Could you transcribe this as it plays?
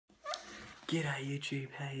G'day YouTube,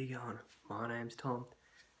 how you going? My name's Tom,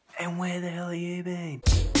 and where the hell have you been?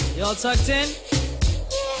 You all tucked in?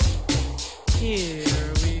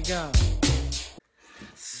 Here we go.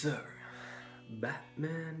 So,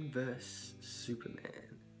 Batman vs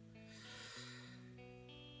Superman.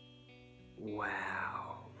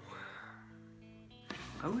 Wow.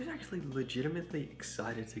 I was actually legitimately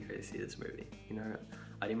excited to go see this movie. You know,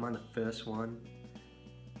 I didn't mind the first one.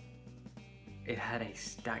 It had a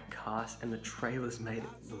stacked cast and the trailers made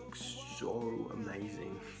it look so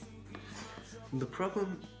amazing. The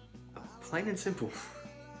problem, plain and simple,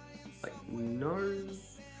 like no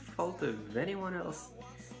fault of anyone else,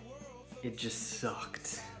 it just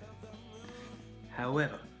sucked.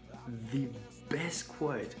 However, the best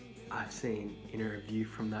quote I've seen in a review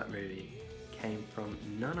from that movie came from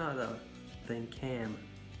none other than Cam,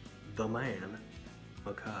 the man,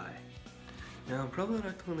 Mackay. Now I'm probably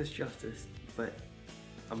not doing this justice, but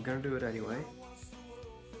I'm gonna do it anyway.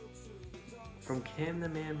 From Cam the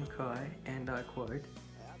Man Mackay, and I quote,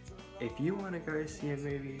 "If you want to go see a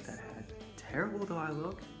movie that had terrible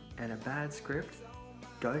dialogue and a bad script,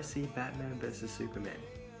 go see Batman vs Superman.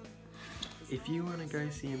 If you want to go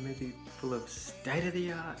see a movie full of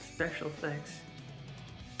state-of-the-art special effects,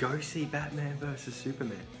 go see Batman vs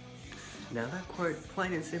Superman." Now that quote,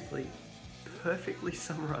 plain and simply, perfectly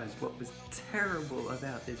summarized what was terrible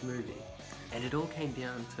about this movie. And it all came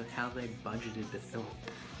down to how they budgeted the film.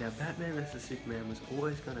 Now, Batman vs Superman was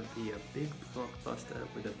always going to be a big blockbuster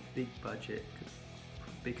with a big budget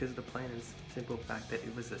because of the plain and simple fact that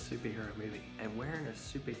it was a superhero movie, and we're in a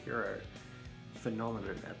superhero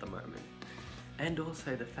phenomenon at the moment. And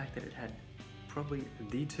also the fact that it had probably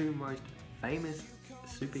the two most famous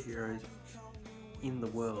superheroes in the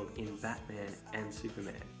world in Batman and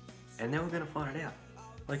Superman. And now we're going to find it out.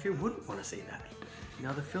 Like, who wouldn't want to see that?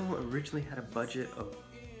 Now, the film originally had a budget of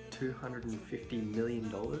 $250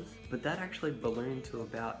 million, but that actually ballooned to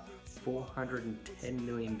about $410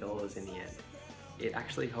 million in the end. It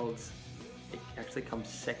actually comes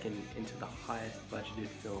second into the highest budgeted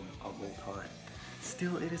film of all time.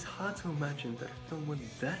 Still, it is hard to imagine that a film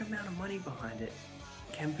with that amount of money behind it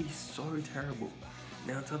can be so terrible.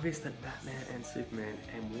 Now, it's obvious that Batman and Superman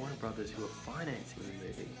and Warner Brothers, who are financing the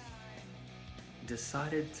movie,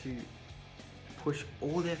 decided to push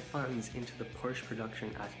all their funds into the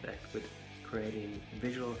post-production aspect with creating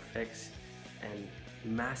visual effects and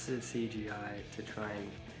massive CGI to try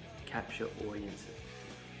and capture audiences.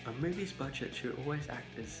 A movie's budget should always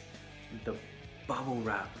act as the bubble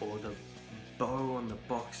wrap or the bow on the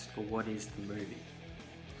box for what is the movie.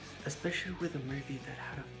 Especially with a movie that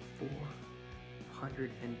had a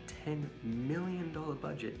 $410 million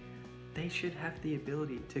budget. They should have the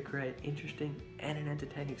ability to create interesting and an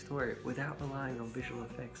entertaining story without relying on visual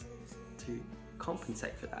effects to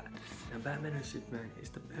compensate for that. Now, Batman and Superman is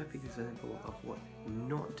the perfect example of what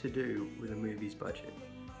not to do with a movie's budget.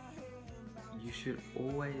 You should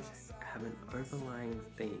always have an overlying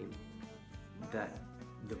theme that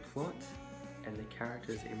the plot and the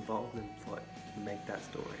characters involved in the plot make that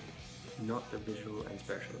story, not the visual and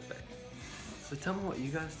special effects. So tell me what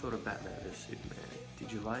you guys thought of Batman vs Superman.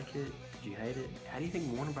 Did you like it? Did you hate it? How do you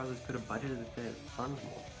think Warner Brothers could have budgeted their funds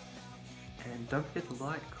more? And don't forget to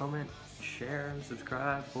like, comment, share,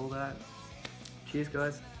 subscribe, all that. Cheers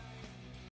guys.